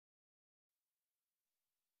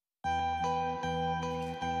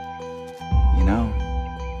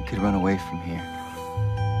could run away from here.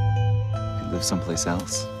 We could live someplace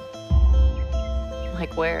else.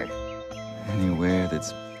 Like where? Anywhere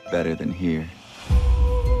that's better than here.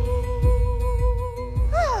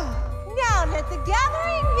 Now let the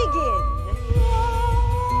gathering begin.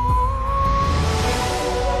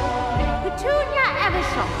 Peter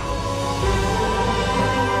Evershot.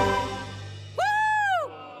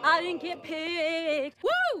 Woo! I didn't get picked.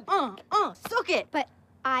 Woo! Suck it. But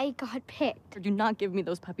I got picked. Do not give me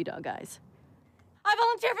those puppy dog eyes. I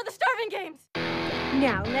volunteer for the starving games.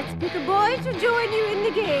 Now let's pick a boy to join you in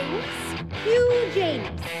the games. Hugh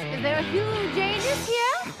Janus. Is there a Hugh Janus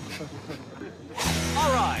here?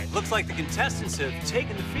 All right, looks like the contestants have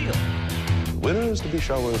taken the field. The winner is to be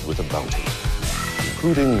showered with a bounty,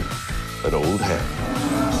 including an old ham.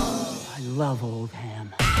 I love old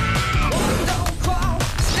ham.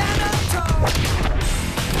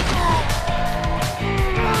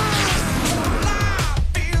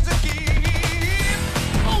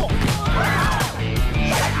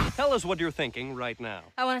 Tell us what you're thinking right now.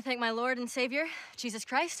 I want to thank my Lord and Savior, Jesus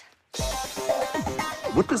Christ.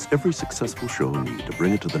 What does every successful show need to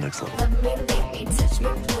bring it to the next level?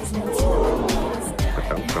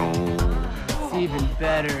 It's even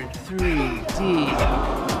better in 3D.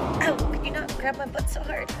 Oh, could you not grab my butt so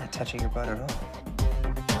hard? I'm not touching your butt at all.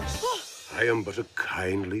 I am but a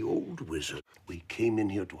kindly old wizard. We came in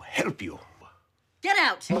here to help you. Get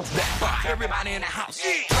out! Everybody in the house.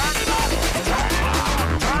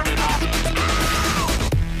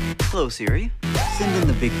 Hello, Siri. Send in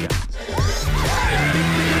the big guns.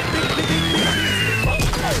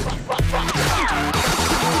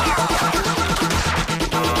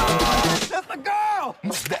 That's the girl!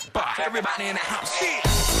 Move that bar. Everybody in the house.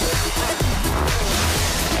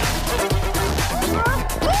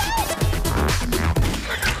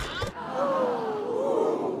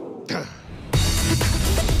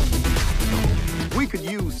 We could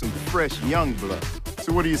use some fresh young blood.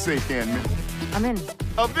 So what do you say, Kantmiss? I'm in.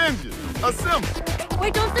 Avengers, assemble!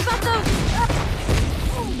 Wait, don't step up those!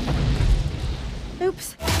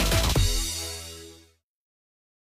 Oops.